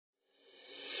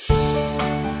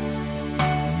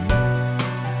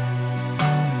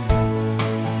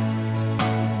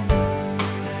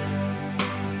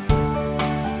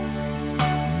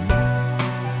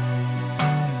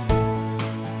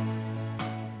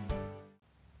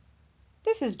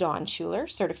This is Dawn Schuler,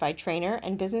 certified trainer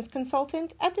and business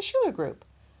consultant at the Schuler Group,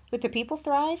 with the People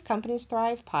Thrive, Companies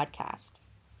Thrive podcast.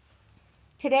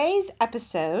 Today's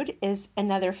episode is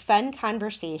another fun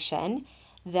conversation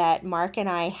that Mark and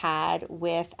I had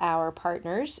with our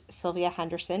partners, Sylvia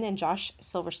Henderson and Josh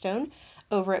Silverstone,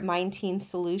 over at Mind Team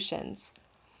Solutions.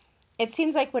 It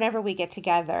seems like whenever we get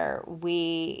together,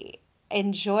 we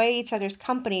enjoy each other's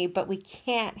company, but we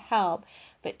can't help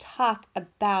but talk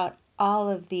about all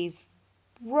of these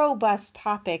robust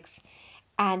topics,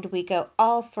 and we go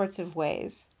all sorts of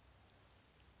ways.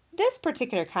 This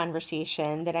particular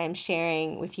conversation that I'm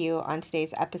sharing with you on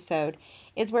today's episode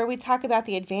is where we talk about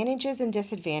the advantages and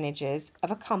disadvantages of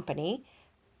a company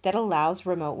that allows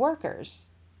remote workers.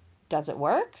 Does it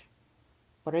work?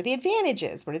 What are the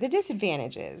advantages? What are the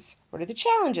disadvantages? What are the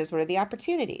challenges? What are the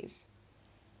opportunities?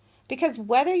 Because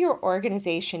whether your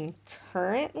organization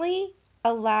currently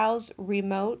allows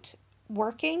remote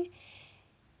working,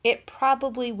 it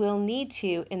probably will need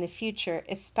to in the future,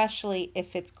 especially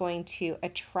if it's going to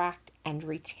attract and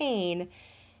retain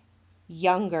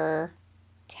younger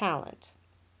talent.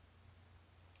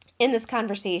 In this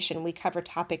conversation, we cover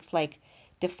topics like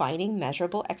defining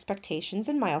measurable expectations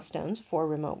and milestones for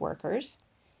remote workers,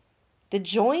 the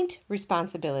joint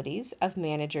responsibilities of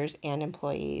managers and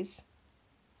employees,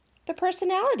 the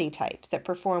personality types that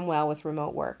perform well with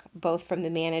remote work, both from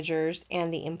the managers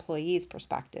and the employees'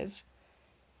 perspective,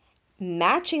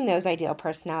 matching those ideal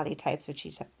personality types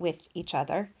with each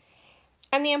other,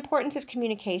 and the importance of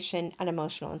communication and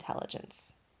emotional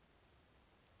intelligence.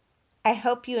 I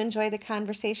hope you enjoy the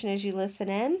conversation as you listen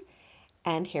in,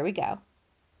 and here we go.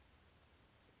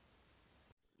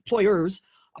 Employers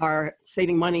are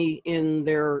saving money in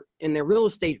their real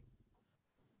estate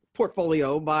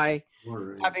portfolio by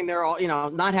having their,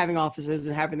 not having offices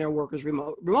and having their workers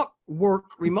remote work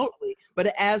remotely.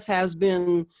 But as has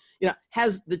been,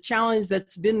 has the challenge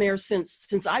that's been there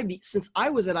since I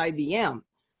was at IBM,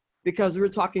 because we were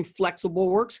talking flexible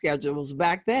work schedules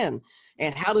back then.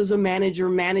 And how does a manager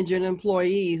manage an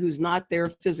employee who's not there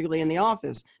physically in the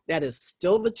office? That is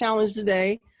still the challenge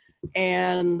today.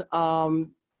 And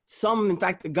in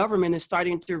fact, the government is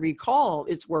starting to recall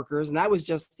its workers, and that was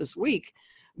just this week,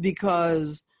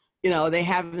 because they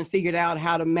haven't figured out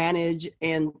how to manage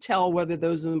and tell whether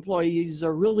those employees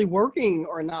are really working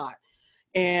or not.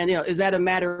 And, is that a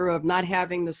matter of not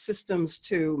having the systems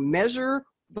to measure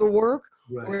the work,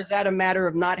 right, or is that a matter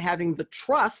of not having the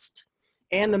trust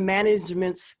and the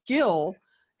management skill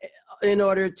in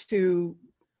order to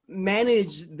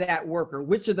manage that worker?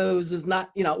 Which of those is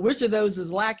not, which of those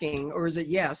is lacking, or is it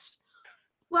yes?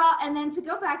 Well, and then to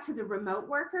go back to the remote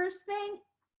workers thing,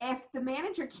 if the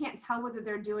manager can't tell whether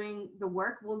they're doing the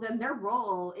work, well, then their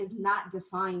role is not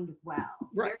defined well.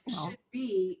 Right. There should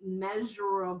be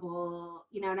measurable,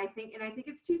 and I think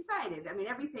it's two-sided. I mean,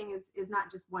 everything is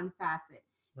not just one facet.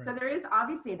 Right. So there is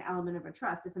obviously an element of a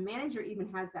trust. If a manager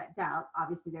even has that doubt,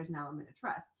 obviously there's an element of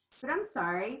trust. But I'm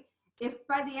sorry, if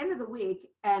by the end of the week,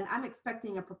 and I'm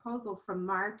expecting a proposal from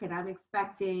Mark, and I'm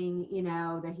expecting,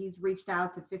 that he's reached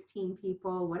out to 15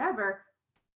 people, whatever,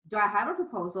 do I have a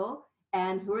proposal?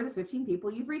 And who are the 15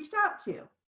 people you've reached out to?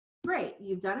 Great,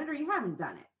 you've done it or you haven't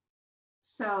done it.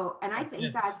 So, and I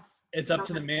think it's up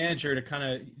to the manager to kind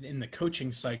of, in the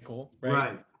coaching cycle,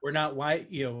 right? We're not,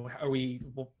 we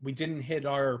didn't hit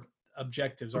our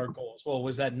objectives, our goals. Well,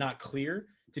 was that not clear?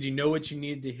 Did you know what you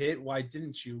needed to hit? Why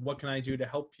didn't you? What can I do to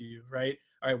help you, right?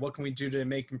 All right, what can we do to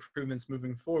make improvements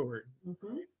moving forward?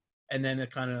 Mm-hmm. And then it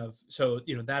kind of,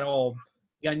 that all,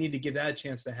 I need to give that a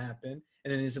chance to happen.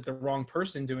 And then is it the wrong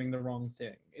person doing the wrong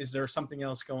thing? Is there something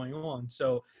else going on?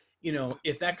 So,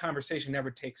 if that conversation never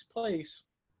takes place,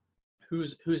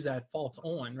 who's that fault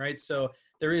on, right? So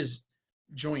there is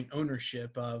joint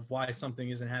ownership of why something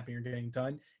isn't happening or getting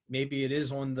done. Maybe it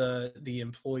is on the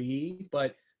employee,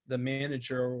 but the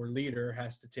manager or leader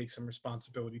has to take some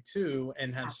responsibility too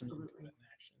and have some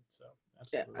action. So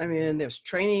absolutely. Yeah, I mean, there's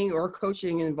training or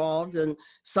coaching involved, and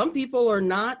some people are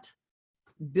not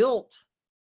built,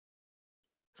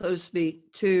 so to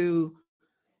speak, to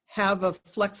have a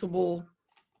flexible,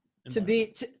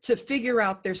 to figure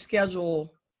out their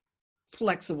schedule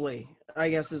flexibly, I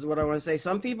guess is what I want to say.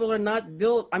 Some people are not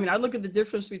built. I mean, I look at the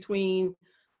difference between,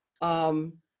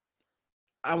 I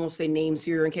won't say names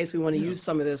here in case we want to use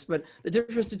some of this, but the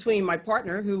difference between my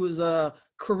partner, who was a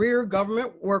career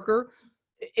government worker,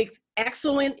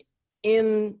 excellent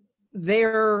in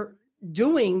their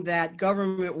doing that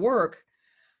government work,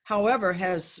 however,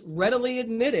 has readily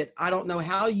admitted, I don't know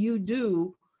how you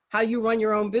run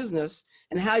your own business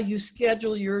and how you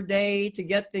schedule your day to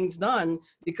get things done,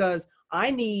 because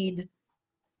I need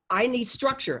I need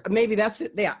structure. Maybe that's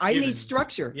it. Yeah, I Given. need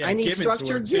structure. Yeah, I need given to her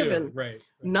structure too. given. Right.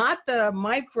 Not the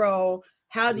micro,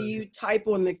 how do you type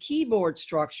on the keyboard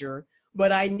structure,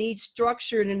 but I need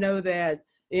structure to know that,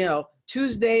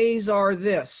 Tuesdays are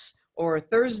this or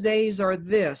Thursdays are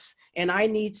this, and I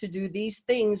need to do these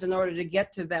things in order to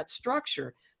get to that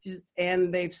structure.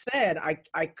 And they've said,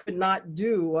 I could not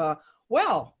do,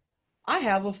 I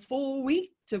have a full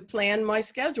week to plan my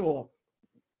schedule.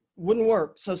 Wouldn't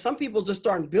work. So some people just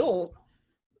aren't built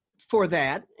for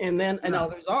that. And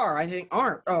others are, I think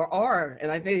are.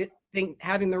 And I think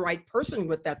having the right person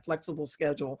with that flexible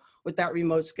schedule, with that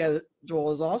remote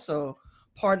schedule is also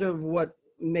part of what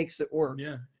makes it work.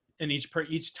 Yeah. And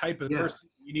each type of person,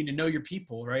 you need to know your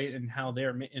people, right? And how they're,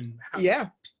 and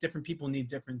how different people need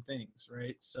different things,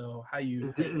 right? So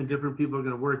and different people are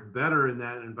going to work better in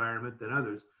that environment than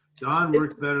others. Dawn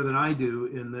works better than I do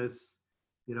in this,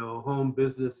 home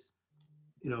business,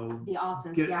 the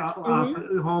office, get the actual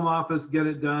office. Home office, get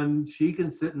it done. She can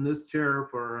sit in this chair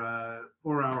for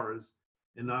 4 hours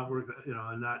and not work,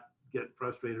 and not get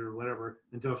frustrated or whatever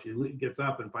until she gets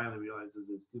up and finally realizes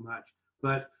it's too much.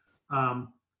 But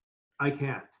I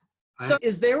can't. So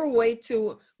is there a way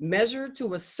to measure,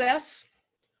 to assess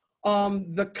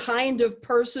the kind of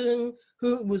person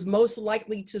who was most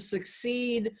likely to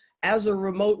succeed as a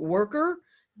remote worker,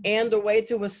 and a way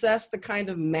to assess the kind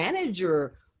of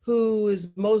manager who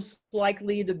is most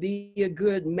likely to be a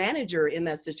good manager in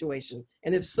that situation?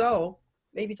 And if so,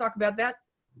 maybe talk about that.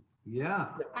 Yeah,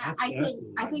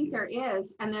 I think there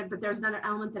is, but there's another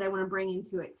element that I want to bring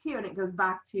into it too, and it goes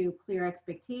back to clear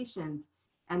expectations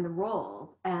and the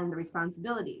role and the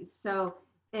responsibilities. So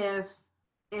if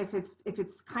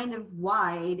it's kind of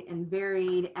wide and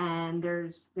varied, and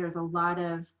there's a lot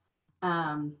of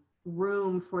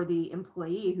room for the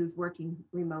employee who's working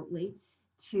remotely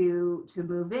to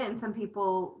move in, some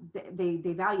people they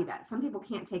value that. Some people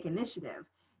can't take initiative.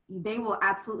 They will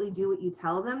absolutely do what you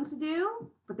tell them to do,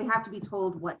 but they have to be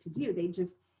told what to do.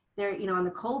 They're on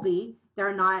the Colby,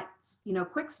 they're not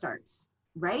quick starts,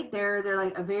 right? They're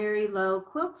like a very low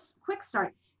quick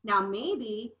start. Now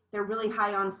maybe they're really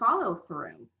high on follow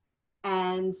through,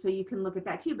 and so you can look at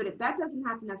that too. But that doesn't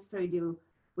have to necessarily do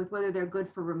with whether they're good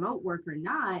for remote work or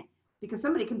not, because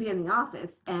somebody can be in the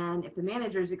office, and if the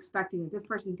manager is expecting that this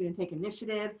person is going to take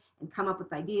initiative and come up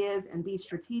with ideas and be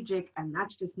strategic, and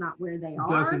that's just not where they are.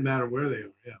 It doesn't matter where they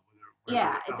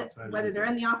are. Whether they're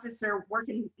in the office or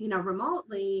working,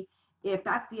 remotely, if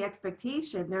that's the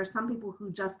expectation, there are some people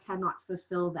who just cannot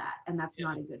fulfill that, and that's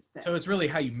not a good fit. So it's really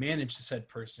how you manage the said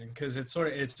person, because it's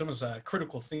almost a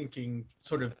critical thinking,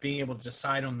 sort of being able to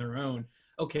decide on their own.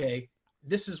 Okay,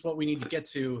 this is what we need to get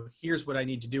to. Here's what I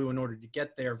need to do in order to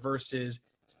get there, versus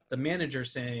the manager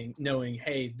knowing,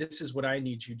 hey, this is what I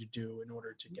need you to do in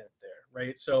order to get there,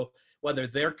 right? So whether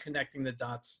they're connecting the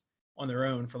dots on their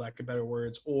own, for lack of better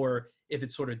words, or if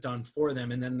it's sort of done for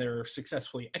them and then they're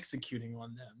successfully executing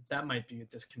on them, that might be a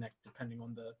disconnect depending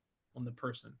on the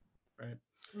person, right?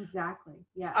 Exactly.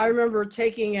 Yeah. I remember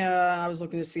I was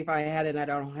looking to see if I had it, and I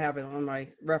don't have it on my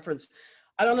reference.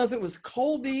 I don't know if it was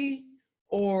Colby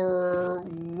or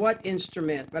what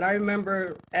instrument, but I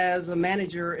remember as a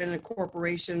manager in a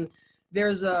corporation, there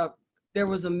was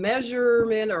a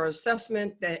measurement or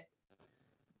assessment that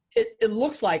it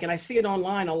looks like, and I see it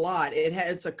online a lot.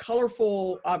 It's a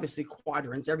colorful, obviously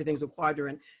quadrants, everything's a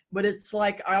quadrant, but it's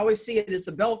like, I always see it as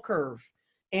a bell curve,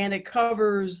 and it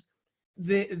covers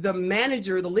the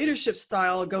manager, the leadership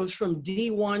style goes from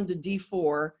D1 to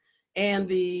D4, and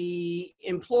the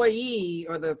employee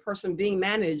or the person being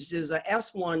managed is a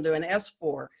S1 to an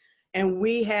S4. And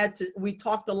we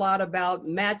talked a lot about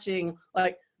matching,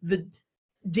 like the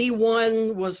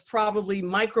D1 was probably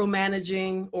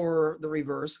micromanaging or the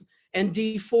reverse, and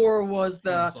D4 was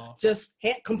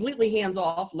completely hands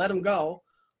off, let them go.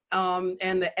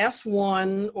 And the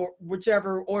S1, or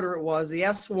whichever order it was, the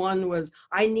S1 was,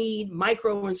 I need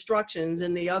micro instructions,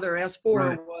 and the other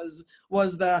S4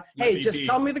 was the, hey, just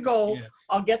tell me the goal,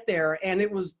 I'll get there. And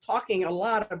it was talking a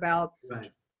lot about,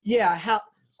 where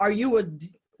are you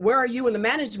in the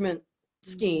management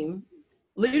scheme,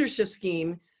 leadership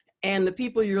scheme, and the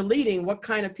people you're leading, what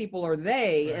kind of people are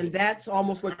they? Right. And that's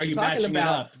almost what you're talking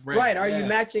about. Right. Are you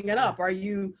matching it up? Are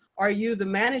you the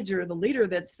manager, the leader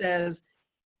that says,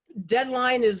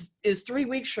 deadline is 3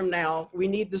 weeks from now, we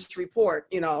need this report,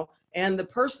 and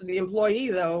the employee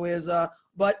though is,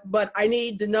 but I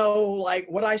need to know like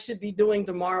what I should be doing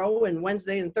tomorrow and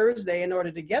Wednesday and Thursday in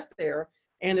order to get there.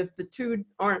 And if the two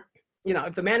aren't,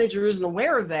 if the manager isn't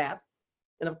aware of that,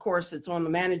 and of course it's on the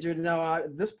manager to know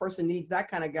this person needs that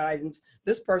kind of guidance.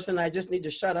 This person, I just need to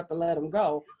shut up and let them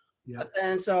go. Yeah.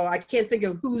 And so I can't think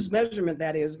of whose measurement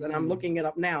that is, but I'm looking it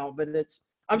up now. But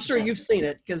I'm sure you've seen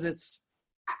it because it's.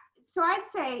 So I'd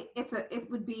say it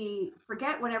would be,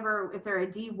 forget whatever, if they're a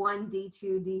D1, D2,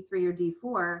 D3, or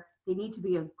D4, they need to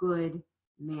be a good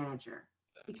manager,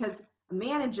 because a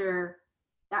manager,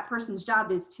 that person's job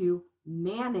is to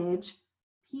manage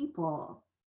people.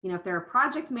 If they're a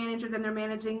project manager, then they're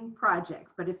managing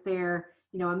projects. But if they're,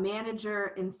 a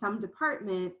manager in some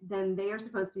department, then they are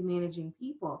supposed to be managing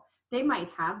people. They might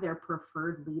have their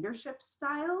preferred leadership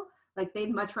style, like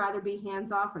they'd much rather be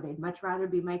hands-off or they'd much rather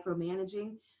be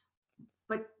micromanaging.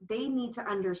 But they need to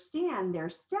understand their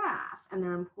staff and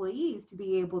their employees to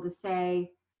be able to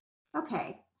say,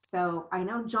 okay, so I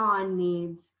know John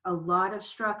needs a lot of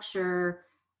structure.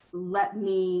 Let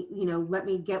me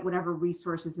get whatever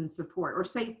resources and support. Or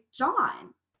say,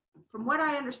 John, from what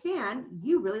I understand,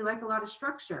 you really like a lot of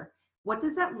structure. What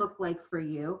does that look like for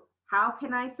you? How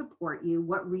can I support you?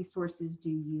 What resources do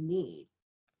you need?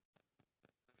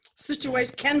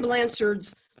 Ken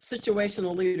Blanchard's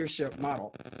situational leadership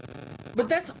model. But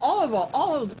that's all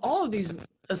of these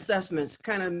assessments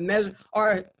kind of measure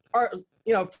are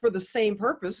for the same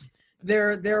purpose.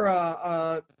 They're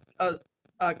a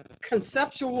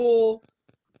conceptual,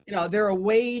 they're a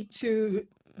way to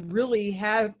really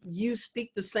have you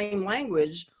speak the same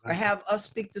language or have us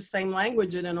speak the same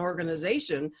language in an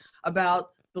organization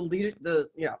about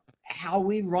how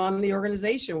we run the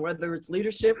organization, whether it's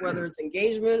leadership, whether it's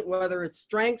engagement, whether it's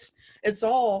strengths. It's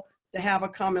all to have a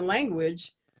common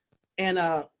language and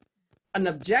an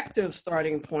objective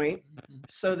starting point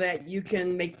so that you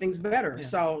can make things better. Yeah.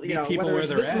 So, whether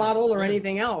it's this model or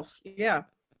anything else. Yeah.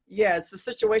 Yeah. It's the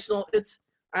situational. This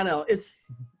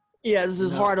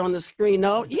is hard on the screen.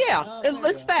 No. Yeah.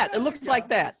 It's that. It looks like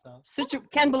that.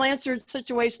 Ken Blanchard,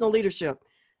 situational leadership.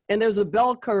 And there's a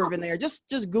bell curve in there.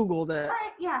 Just Google that.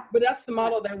 Right, yeah. But that's the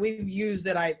model that we've used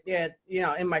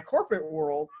in my corporate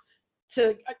world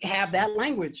to have that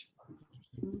language.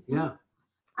 Yeah.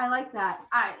 I like that.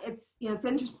 It's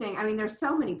interesting. I mean, there's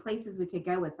so many places we could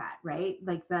go with that, right?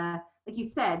 Like you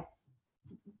said,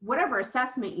 whatever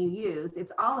assessment you use,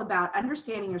 it's all about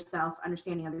understanding yourself,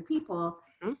 understanding other people,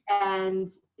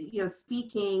 and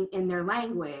speaking in their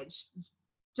language.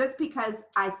 Just because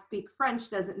I speak French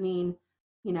doesn't mean,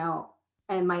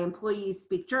 and my employees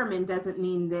speak German doesn't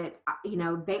mean that,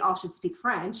 they all should speak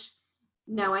French.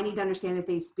 No, I need to understand that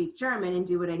they speak German and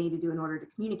do what I need to do in order to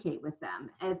communicate with them.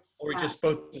 Or we just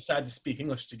both decide to speak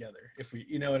English together, if we,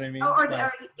 you know what I mean? Or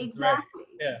exactly. Right.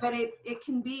 Yeah. But it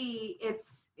can be,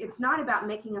 it's not about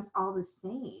making us all the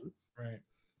same. Right.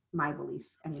 My belief,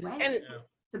 anyway.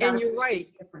 And you're right.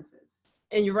 Differences.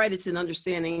 And you're right. It's in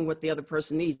understanding what the other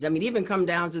person needs. I mean, even come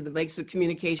down to the basic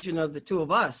communication of the two of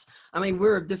us. I mean,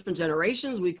 we're of different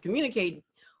generations. We communicate.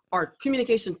 Our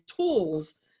communication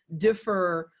tools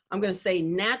differ, I'm going to say,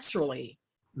 naturally.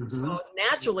 Mm-hmm. So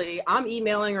naturally, I'm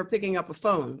emailing or picking up a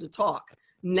phone to talk.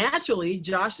 Naturally,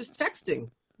 Josh is texting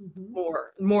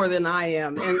more than I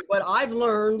am. And what I've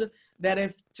learned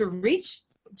that to reach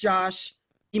Josh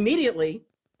immediately,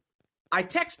 I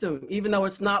text him, even though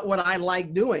it's not what I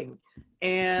like doing.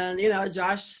 And,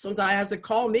 Josh sometimes has to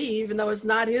call me, even though it's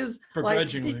not his.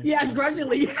 Begrudgingly.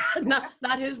 Begrudgingly.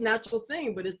 not his natural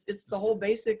thing, but it's the whole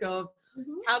basic of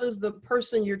how does the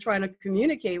person you're trying to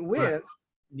communicate with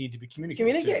need to be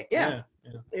communicated.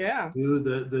 Yeah. Do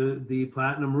the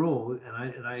platinum rule,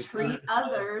 and I treat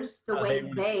others the way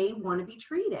they want to be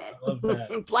treated. I love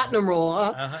that. Platinum rule,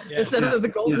 huh? Instead of the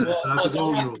golden rule.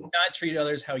 Not treat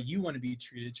others how you want to be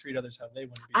treated. Treat others how they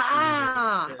want to be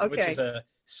treated. Okay. Which is a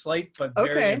slight but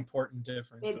very important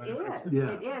difference. It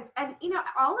is. And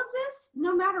all of this,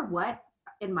 no matter what,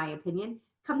 in my opinion,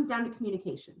 comes down to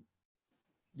communication.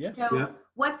 Yes. So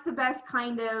what's the best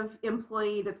kind of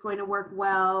employee that's going to work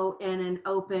well in an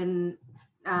open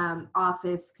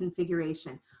office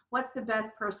configuration? What's the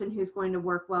best person who's going to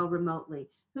work well remotely?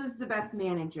 Who's the best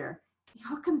manager? It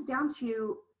all comes down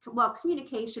to,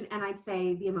 communication, and I'd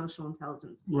say the emotional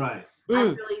intelligence piece. Right.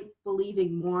 I'm really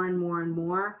believing more and more and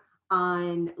more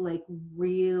on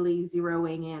really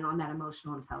zeroing in on that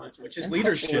emotional intelligence, which is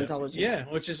leadership.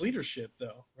 Which is leadership,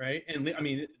 though, right? And I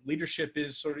mean, leadership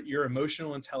is sort of your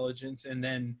emotional intelligence, and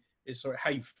then is sort of how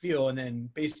you feel, and then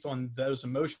based on those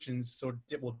emotions, sort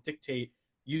of will dictate,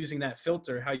 using that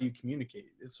filter, how you communicate.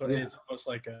 It's sort of it's almost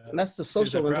like and that's the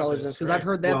social intelligence, because I've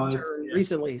heard that term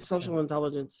recently. Social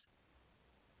intelligence.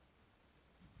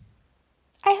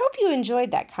 I hope you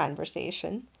enjoyed that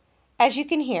conversation. As you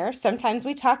can hear, sometimes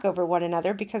we talk over one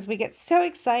another because we get so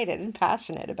excited and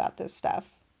passionate about this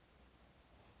stuff.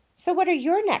 So what are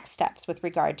your next steps with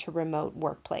regard to remote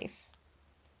workplace?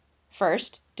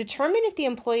 First, determine if the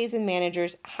employees and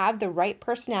managers have the right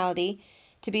personality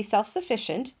to be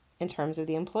self-sufficient in terms of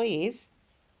the employees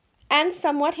and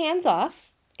somewhat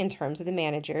hands-off in terms of the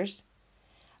managers,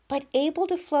 but able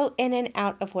to flow in and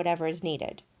out of whatever is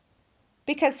needed.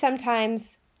 Because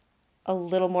sometimes a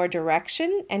little more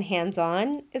direction and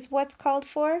hands-on is what's called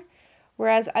for,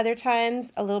 whereas other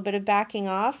times a little bit of backing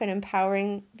off and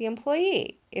empowering the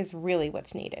employee is really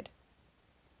what's needed.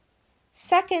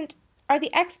 Second, are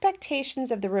the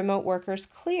expectations of the remote workers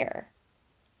clear?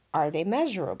 Are they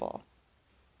measurable?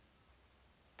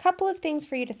 Couple of things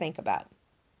for you to think about.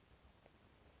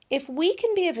 If we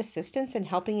can be of assistance in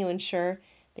helping you ensure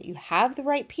that you have the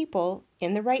right people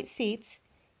in the right seats,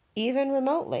 even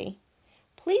remotely,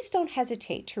 please don't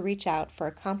hesitate to reach out for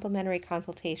a complimentary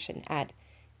consultation at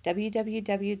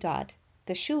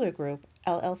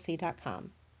www.theschulergroupllc.com.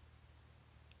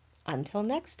 Until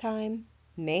next time,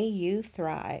 may you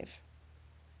thrive.